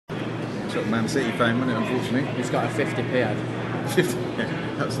sort of Man City fan, wasn't it, unfortunately? He's got a 50p ad. 50, yeah,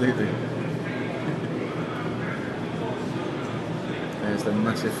 absolutely. There's the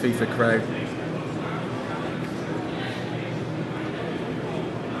massive FIFA crowd.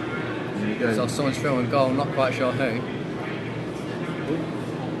 There you go. So someone's throwing a goal, I'm not quite sure who. I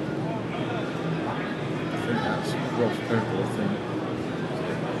think that's Rob's purple, I think.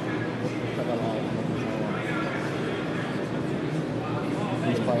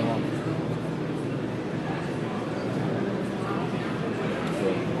 He's playing on.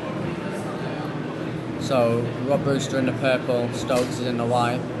 So Rob Brewster in the purple, Stokes is in the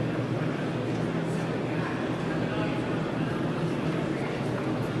white.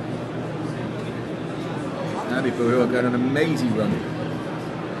 Andy Brewer got an amazing run.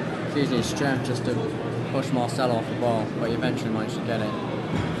 It's using his strength just to push Marcelo off the ball, but he eventually managed to get it.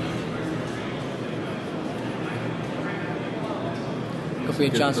 Could be a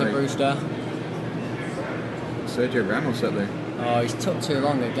chance for Brewster. Sergio Ramos up there. Oh, he's took too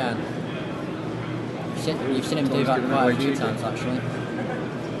long again. You've seen him do that quite a few times, actually.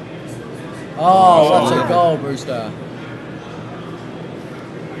 Oh, what a goal, Brewster.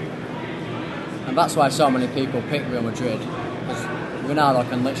 And that's why so many people pick Real Madrid. Because Ronaldo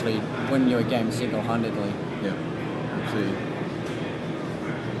can literally win you a game single-handedly. Yeah, absolutely.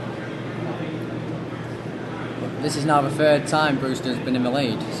 This is now the third time Brewster's been in the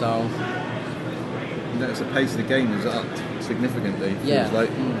lead, so... You notice the pace of the game is up significantly. Yeah. Feels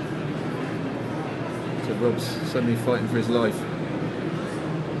like. So Rob's suddenly fighting for his life.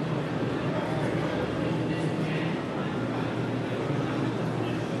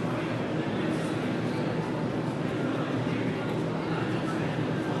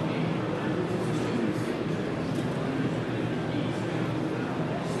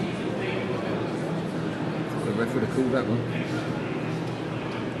 The ref would have called that one.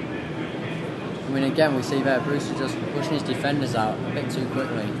 I mean, again, we see there Brewster just pushing his defenders out a bit too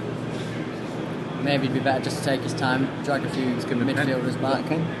quickly. Maybe it'd be better just to take his time, drag a few midfielders back.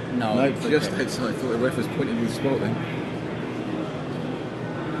 No, just outside. I thought the ref was pointing to the spot then.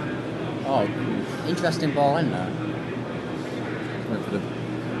 Oh, interesting ball in there. Went for the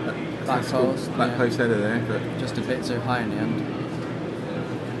Back post. Back post header there, but just a bit too high in the end.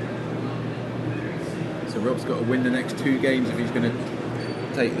 so Rob's got to win the next 2 games if he's going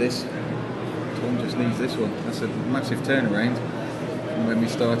to take this. Tom just needs this one. That's a massive turnaround from when we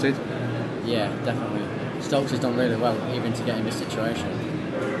started. Yeah, definitely. Stokes has done really well even to get in this situation.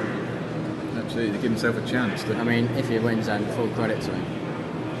 Absolutely, to give himself a chance. I mean, if he wins, then full credit to him.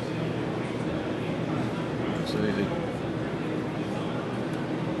 Absolutely.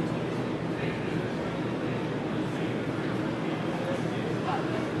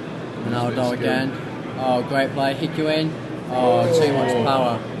 Ronaldo again. Oh, great play. Higuain. Oh, too much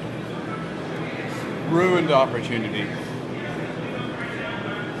power. Ruined opportunity.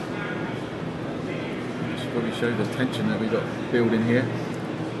 Should probably show the tension that we've got building here.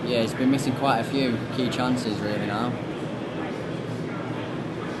 Yeah, he's been missing quite a few key chances really now.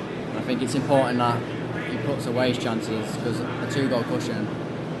 I think it's important that he puts away his chances because a 2-goal cushion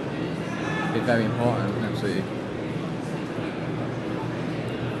would be very important. Absolutely.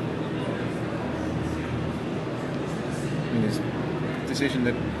 I mean, his decision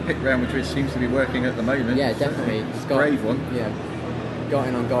to pick Real Madrid seems to be working at the moment. Yeah, definitely. It's a brave one. Yeah, got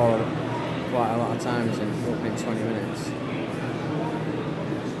in on goal quite a lot of times in opening 20 minutes.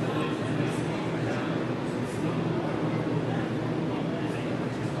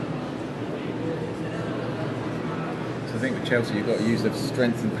 So I think with Chelsea you've got to use the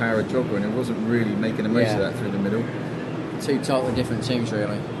strength and power of Drogba, and it wasn't really making the most of that through the middle. 2 totally different teams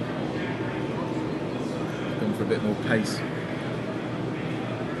really. Going for a bit more pace.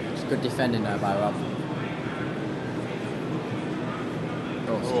 It's good defending there by Rob.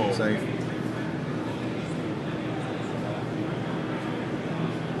 Oh, save.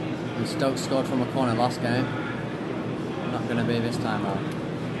 And Stokes scored from a corner last game. Not going to be this time out.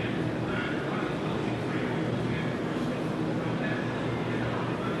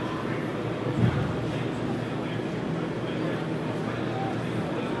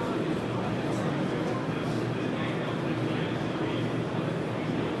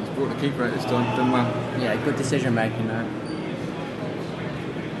 He's brought the keeper out this time, done well. Yeah, good decision making there.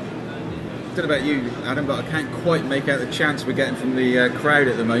 I don't know about you, Adam, but I can't quite make out the chants we're getting from the crowd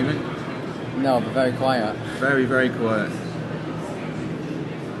at the moment. No, but very quiet. Very, very quiet.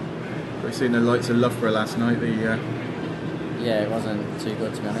 We've seen the lights of Loughborough last night. Yeah, it wasn't too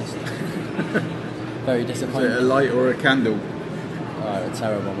good to be honest. Very Was disappointing. it a light or a candle? Oh, it was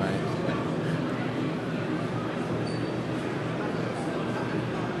terrible, mate.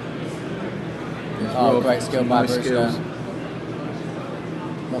 Oh, Rob, great skill some by nice Brewster. skills.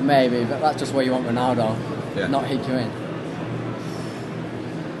 But maybe, but that's just where you want Ronaldo, Yeah. not Higuain.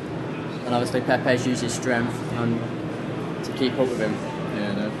 And obviously Pepe's used his strength and to keep up with him.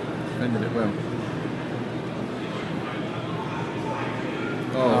 Yeah, no, defended it well.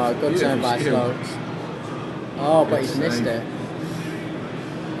 Oh, good turn by skill. Stokes. Oh, but Good he's missed save. it.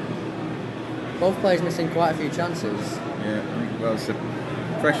 Both players missing quite a few chances. Yeah, I think, well, it's the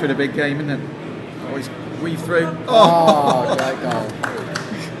pressure of a big game, isn't it? Oh, he's weaved through. Oh, great goal.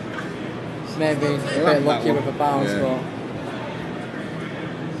 Maybe a bit that lucky one. with a bounce, Yeah. but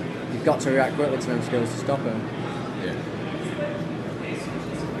you've got to react quickly to them skills to stop him. Yeah.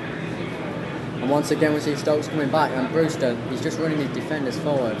 And once again we see Stokes coming back, and Brewster, he's just running his defenders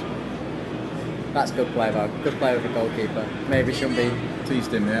forward. That's good play though, good play with the goalkeeper. Maybe shouldn't be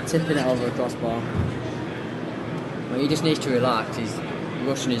Teased him, yeah. tipping it over a crossbar. Well, he just needs to relax, he's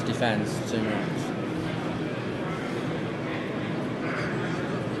rushing his defence too much.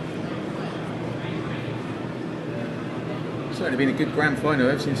 Certainly been a good grand final.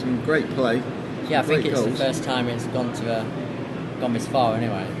 I've seen some great play. Yeah, I think great it's goals. the first time it's gone this far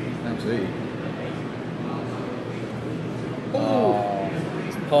anyway. Absolutely. Oh,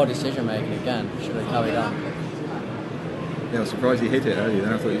 it's poor decision making again. Should have carried on. Yeah, I was surprised he hit it earlier.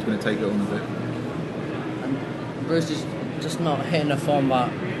 Then I thought he was going to take it on a bit. And Brewster's just not hitting the form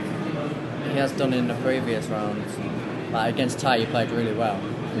that he has done in the previous rounds. Like against Ty, he played really well.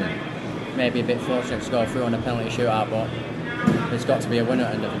 Yeah. Maybe a bit fortunate to go through on a penalty shootout, but there's got to be a winner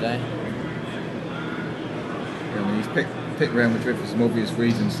at the end of the day. Yeah, I mean, he's picked Real Madrid for some obvious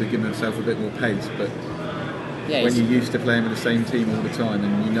reasons to give himself a bit more pace, but Yeah, when he's, you're used to playing with the same team all the time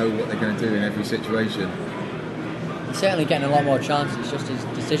and you know what they're going to do in every situation. he's certainly getting a lot more chances. It's just his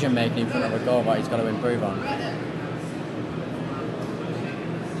decision making in front of a goal that he's got to improve on.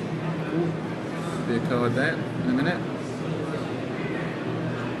 Be a card there in a minute.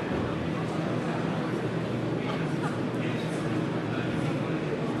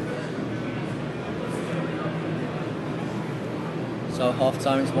 So half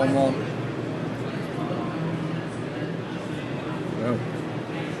time it's 1-1. Well,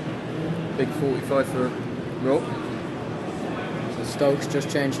 big 45 for Rob. So Stokes just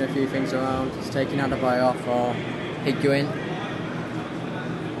changing a few things around. He's taking Adebayo off for Higuain.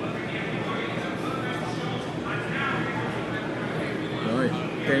 Right,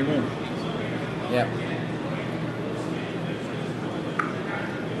 game on. Yep.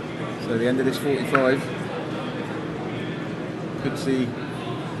 So the end of this 45 could see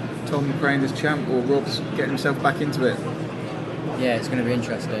Tom crowned as champ or Rob's getting himself back into it. Yeah, it's going to be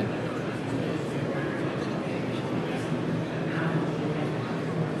interesting.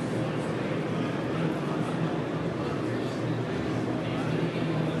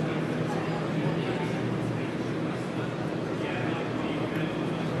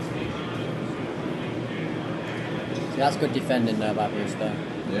 See, that's good defending there by Brewster.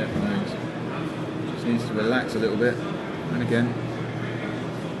 Yeah, nice. Just needs to relax a little bit. And again.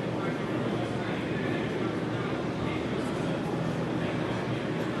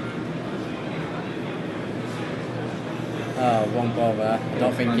 Oh, one ball there. I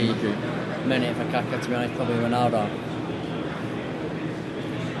don't think he Unlucky. meant it for Kaka, to be honest, probably Ronaldo.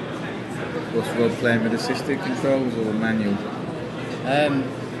 What's Rob playing with assisted controls or manual?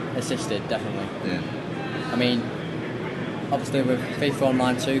 Assisted, definitely. Yeah. I mean, obviously with FIFA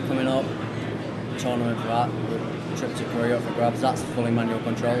Online 2 coming up, tournament for that, with trip to Korea up for grabs, that's fully manual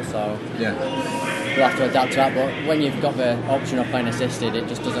control, so Yeah. we'll have to adapt to that. But when you've got the option of playing assisted, it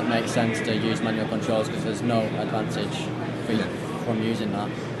just doesn't make sense to use manual controls because there's no advantage for you from using that.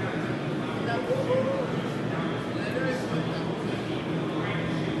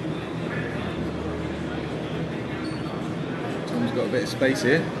 Tom's got a bit of space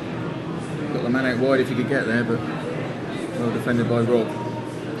here. Got the man out wide if he could get there, but well defended by Rob.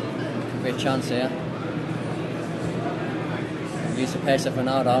 Could be a chance here. Use the pace of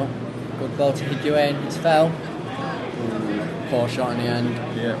Ronaldo. Good ball to Higuain. It's fell. Ooh, poor shot in the end.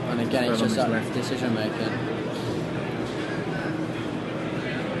 Yeah. And again, it's Fell just on that his left. decision making.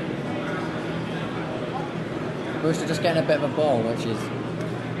 Brewster just getting a bit of a ball, which is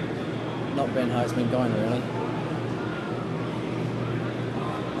not been how it's been going really.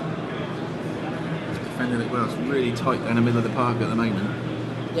 Defending it well. It's really tight down the middle of the park at the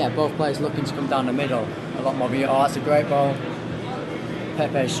moment. Yeah, both players looking to come down the middle. A lot more view. Oh, that's a great ball.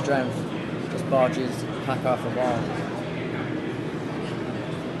 Pepe's strength just barges Kaka off the ball.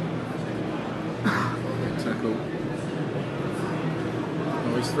 Good tackle.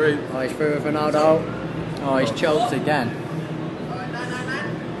 Oh, he's through. Oh, he's through with Ronaldo. Oh, he's choked again.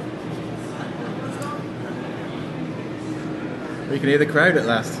 We can hear the crowd at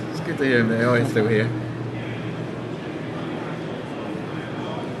last. It's good to hear them. They are still here.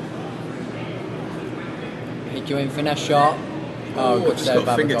 Hit you in finesse shot. Oh, good just save got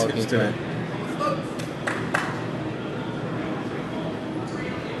by the fingertips to goalkeeper. it.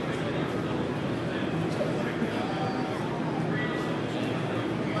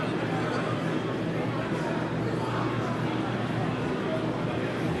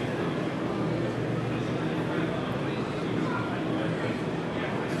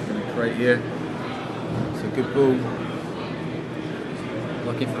 Right here. It's a good ball.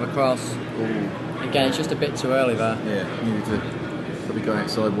 Looking for the cross. Ooh. Again, it's just a bit too early there. Yeah, needed to probably go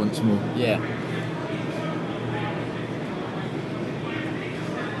outside once more. Yeah.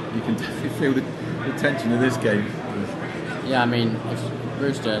 You can definitely feel the tension of this game. Yeah, I mean, if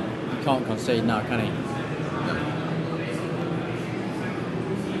Brewster, he can't concede now, can he? No.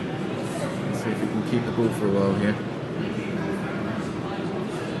 Let's see if we can keep the ball for a while here.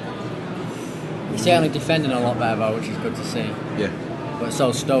 He's certainly defending a lot better though, which is good to see. Yeah. But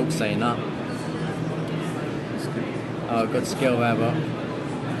so Stokes saying that. Oh, good skill there, but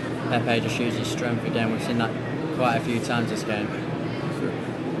Pepe just uses his strength again. We've seen that quite a few times this game.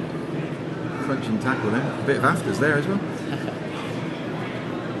 Crunching tackle there. A bit of afters there as well.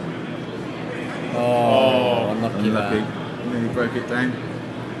 Unlucky there. Nearly broke it down.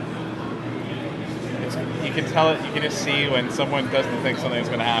 You can tell it. You can just see when someone doesn't think something's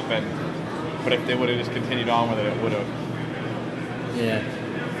going to happen. But if they would have just continued on with it, it would have. Yeah.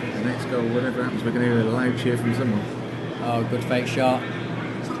 The next goal, whatever happens, we're going to hear a loud cheer from someone. Oh, good fake shot.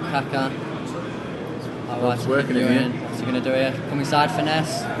 Kaka. Rob's working it here. What's he going to do here? Come inside,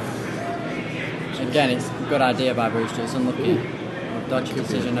 finesse. Again, it's a good idea by Brewster. It's unlucky. Dodgy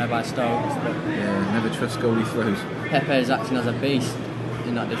decision there by Stokes. But yeah, never trust goalie throws. Pepe is acting as a beast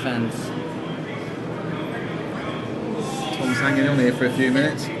in that defence. Tom's hanging on here for a few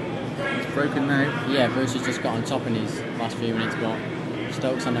minutes. It's broken now. Yeah, Brewster's just got on top in these last few minutes, but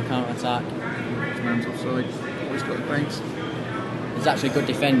Stokes on the counter-attack. His man's offside. Always got the bounce. It's actually good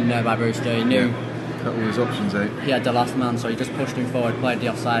defending there by Brewster. He knew cut all his options out. he had the last man, so he just pushed him forward, played the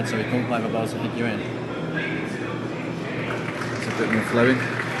offside, so he couldn't play the ball to hit you in. It's a bit more flowing.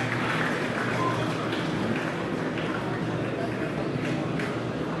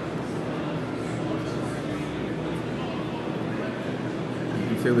 You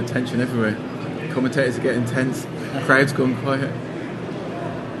can feel the tension everywhere. Commentators are getting tense. Crowd's gone quiet.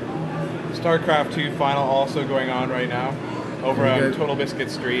 StarCraft 2 final also going on right now over on Total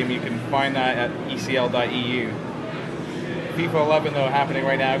Biscuit stream. You can find that at ECL.eu. FIFA 11 though happening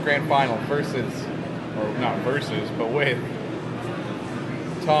right now, grand final versus, or not versus, but with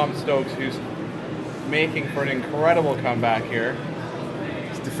Tom Stokes, who's making for an incredible comeback here.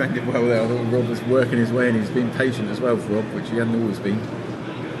 He's defended well there. I thought Rob was working his way and he's been patient as well for Rob, which he hadn't always been.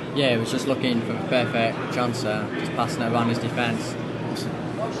 Yeah, he was just looking for the perfect chance there, just passing it around his defence.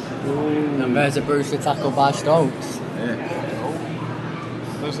 And there's a Brewster tackle by Stokes. Yeah.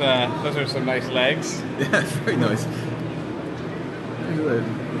 Those are some nice legs. Yeah, very nice.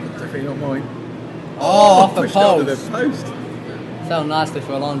 Definitely not mine. Oh, off the pushed out to post. the post. Fell nicely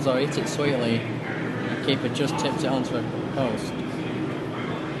for Alonso, hit it sweetly. The keeper just tipped it onto the post.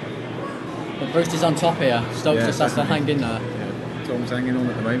 But Brewster's on top here. Stokes just has to hang in there. Yeah. Tom's hanging on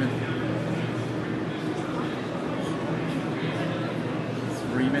at the moment.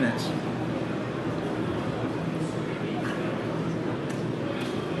 3 minutes.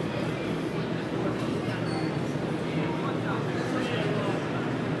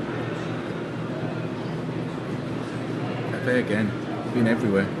 Pepe again. He's been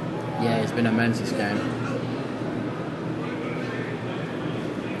everywhere. Yeah, he's been immense this game.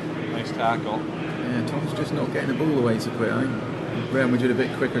 Nice tackle. Yeah, Tom's just not getting the ball away so quick. I think Real Madrid a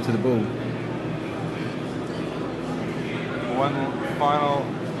bit quicker to the ball. One final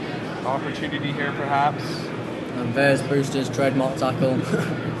opportunity here, perhaps. And there's Brewster's trademark tackle.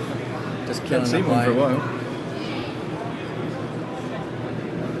 Just killing Haven't seen the one for a play. while.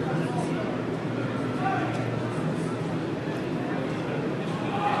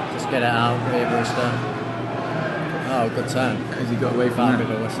 Just get it out, here, Brewster. Oh, good turn. Has he got away from Fine that?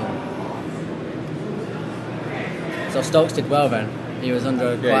 with a whistle. So Stokes did well then. He was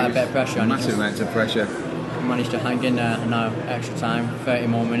under quite a bit of pressure. And he Massive just amounts of pressure. managed to hang in there. Now extra time, 30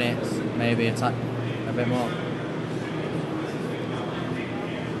 more minutes, maybe attack a bit more.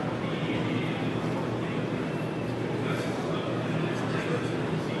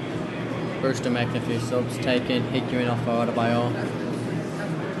 Brewster making a few subs, taking Higuain off for Adebayor.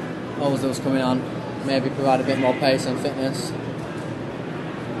 Ozil's coming on, maybe provide a bit more pace and fitness.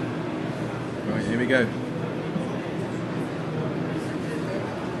 Right, here we go.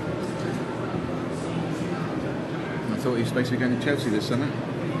 thought he was supposed to be going to Chelsea this summer. Yeah.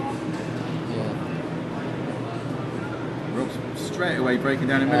 Rob's straight away breaking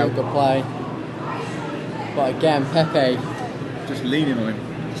down in the middle. Good play. But again, Pepe Just leaning on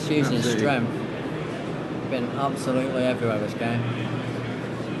him. just using his Absolutely. strength. Been absolutely everywhere this game.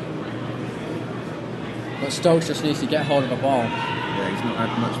 But Stokes just needs to get hold of the ball. Yeah, he's not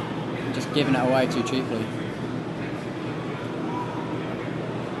had much. Just giving it away too cheaply.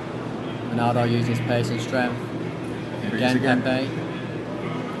 Ronaldo using his pace and strength. Here he is Again, Pepe.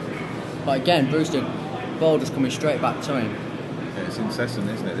 But again, Brewster, ball just coming straight back to him. Yeah, it's incessant,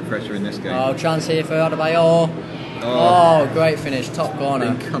 isn't it? The pressure in this game. Oh, chance here for Adebayor. Oh, great finish, top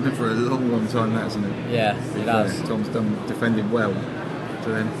corner. Been coming for a long time, that, hasn't it? Yeah, it has. Tom's done defended well.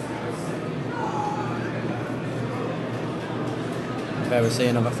 So then, There we see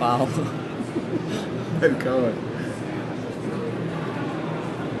another foul. no card.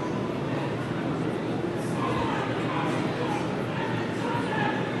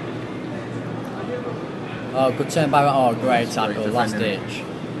 Oh, good turn by. Oh, great Great tackle, last defending. ditch.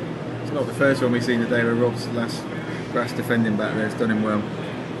 It's not the first one we've seen today where Rob's last brass defending back there has done him well.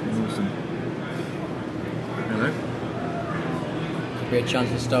 Awesome. Hello. Could be a chance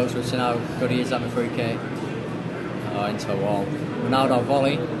for Stokes, we've seen how good he is at the free kick. Oh, into a wall. Ronaldo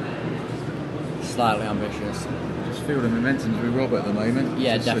volley. Slightly ambitious. Just feel the momentum with Rob at the moment.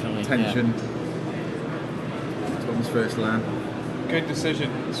 Yeah, Just the definitely, tension. Tom's first land. Good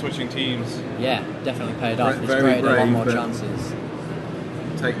decision switching teams. Yeah, definitely paid off. He's Very created a lot brave, more but- chances.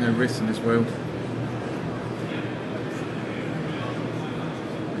 Take no risks in this world. Here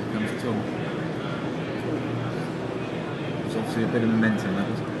comes Tom. There's obviously a bit of momentum, that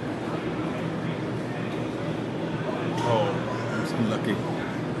was. Oh, It's unlucky.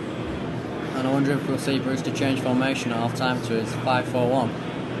 And I wonder if we'll see Brewster change formation at half time to his 5-4-1.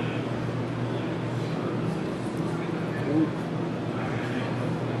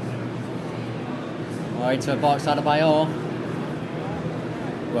 Oh, into a box out of Bayor.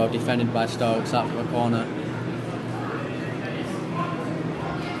 Well defended by Stokes out for the corner.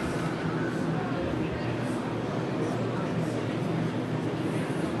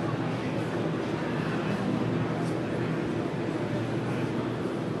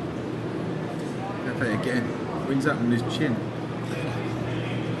 Pepe again. Wins that on his chin.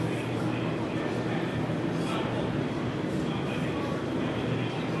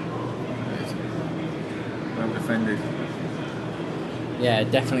 Well defended. Yeah,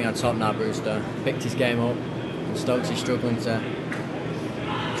 definitely on top now, Brewster. Picked his game up, and Stokes is struggling to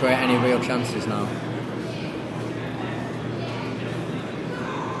create any real chances now.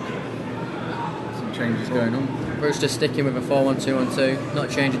 Some changes going on. Brewster sticking with a 4-1-2-1-2, not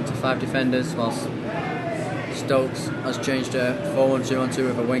changing to 5 defenders, whilst Stokes has changed to 4-1-2-1-2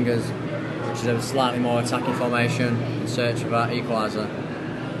 with the wingers, which is a slightly more attacking formation in search of that equaliser.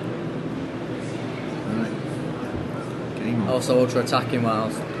 Right. Game on. Also ultra attacking,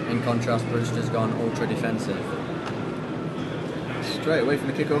 whilst in contrast Brewster's gone ultra defensive. Straight away from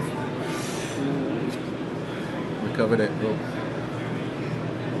the kickoff. Recovered it, Rob.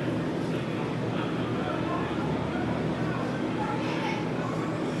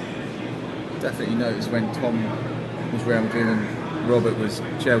 Definitely noticed when Tom was Real Madrid and Robert was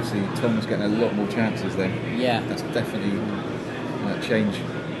Chelsea, Tom was getting a lot more chances then. Yeah, That's definitely a change.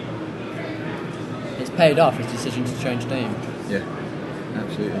 it's paid off, his decision to change team. Yeah,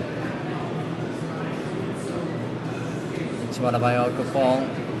 absolutely. Into Adebayor, good ball.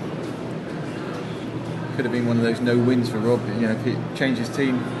 Could have been one of those no wins for Rob. You know, if he changed his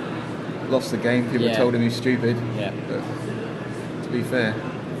team, lost the game, people Yeah. told him he's stupid. Yeah. But to be fair,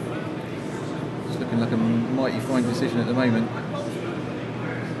 it's looking like a mighty fine decision at the moment.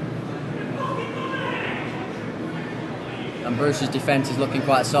 And Brewster's defence is looking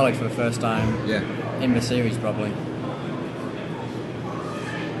quite solid for the first time Yeah. in the series, probably.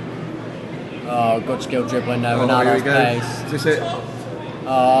 Oh, good skill dribbling there, Here we Ronaldo's go. pace. Is this it?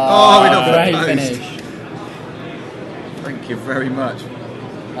 Oh, we're not great close. finish. Thank you very much.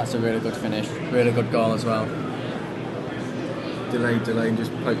 That's a really good finish. Really good goal as well. Delay, and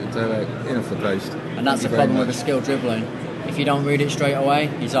just poke the toe out, in off the post. And that's the Thank you very problem with the much. skill dribbling. If you don't read it straight away,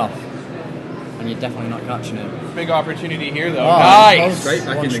 he's off. And you're definitely not catching him. big opportunity here though. Oh, Nice. Straight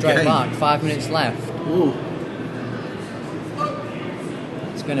back one in the straight game. back. 5 minutes left. Ooh.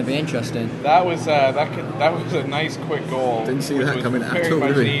 It's going to be interesting. That was that was a nice quick goal. Didn't see which that was coming at very all, much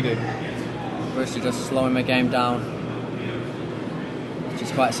did we? needed. Brewster just slowing the game down, which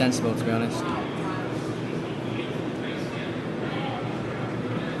is quite sensible, to be honest.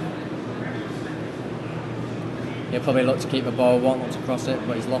 He'll probably look to keep the ball, won't look to cross it,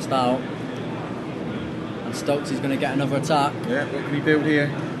 but he's lost out. And And Stokes is going to get another attack. Yeah, what can he build here?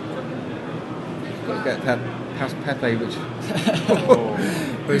 Got to get past Pepe, which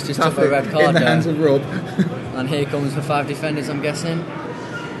Bruce just took a red card in the hands of Rob. And here comes the 5 defenders, I'm guessing.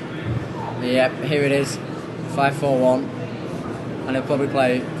 Yep, here it is. 5-4-1. And he'll probably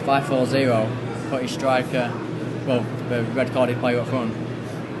play 5-4-0. Put his striker, well, the red carded player up front.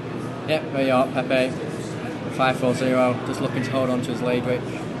 Yep, there you are, Pepe. 5-4-0, just looking to hold on to his lead, which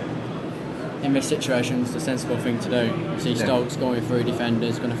in this situation is the sensible thing to do. You see Stokes going through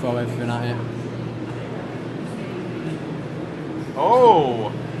defenders, going to throw everything at it.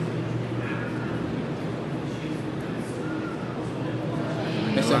 Oh!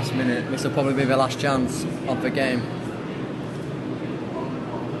 Last minute. This will probably be the last chance of the game.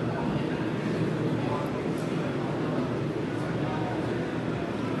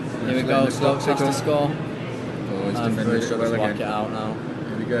 Here we go, Stokes has to score. And Brewster will lock it out now.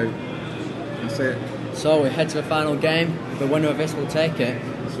 Here we go. That's it. So we head to the final game. The winner of this will take it.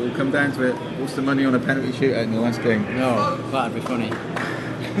 So we'll come down to it. What's the money on a penalty shootout in the last game? No, that'd be funny.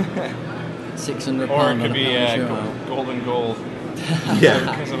 £600 Or it on could a be penalty shootout. golden goal.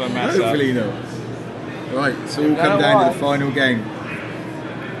 Yeah. Because of a mess Hopefully up. not. Right, so we'll come down to the final game.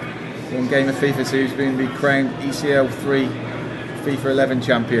 One game of FIFA 2 is going to be crowned ECL3 FIFA 11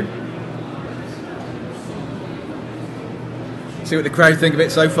 champion. See what the crowd think of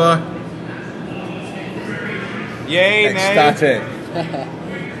it so far? Yay, nay. Ecstatic.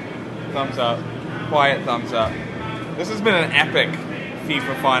 Thumbs up. Quiet thumbs up. This has been an epic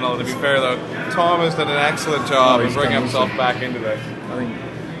FIFA final, to be fair though. Tom has done an excellent job of bringing himself back into this. I think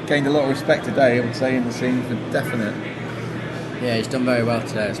gained a lot of respect today, I would say, in the scene for definite. Yeah, he's done very well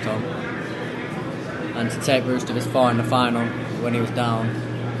today, as Tom. And to take Brewster this far in the final, when he was down,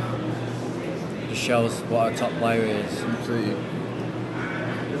 just shows what a top player he is. Absolutely.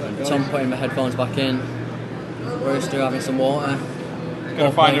 Tom putting the headphones back in. Brewster having some water. He's going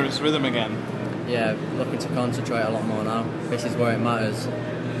to find his rhythm again. Yeah, looking to concentrate a lot more now. This is where it matters.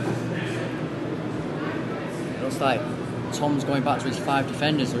 It looks like Tom's going back to his 5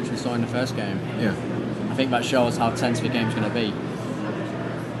 defenders, which we saw in the first game. Yeah. I think that shows how tense the game's going to be.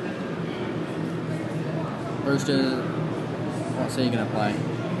 Brewster, what's he going to play?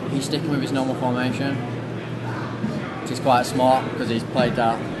 He's sticking with his normal formation, which is quite smart because he's played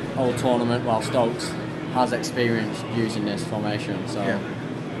that whole tournament while Stokes has experience using this formation, so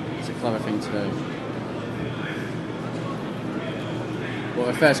it's a clever thing to do. But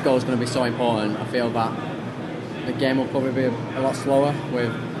the first goal is going to be so important. I feel that the game will probably be a lot slower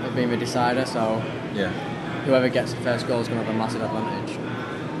with it being the decider, so whoever gets the first goal is going to have a massive advantage.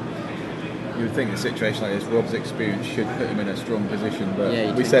 You would think in a situation like this, Rob's experience should put him in a strong position, but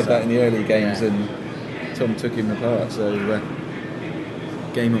we said so. that in the early games and Tom took him apart, so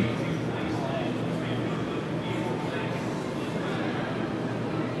game on.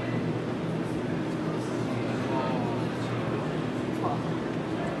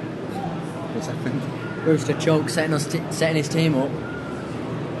 What's happened? Brewster choke setting his team up.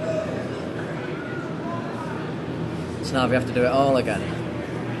 So now we have to do it all again.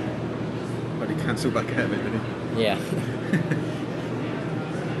 But he cancelled back out of it, didn't he? Yeah.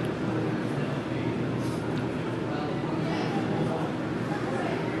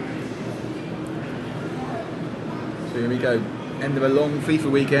 So here we go. End of a long FIFA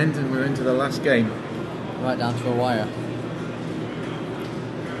weekend and we're into the last game. Right down to a wire.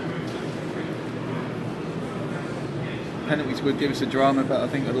 Penalties would give us a drama, but I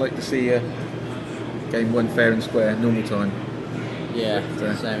think I'd like to see game one fair and square, normal time. Yeah,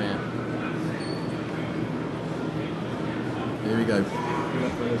 same here. Here we go.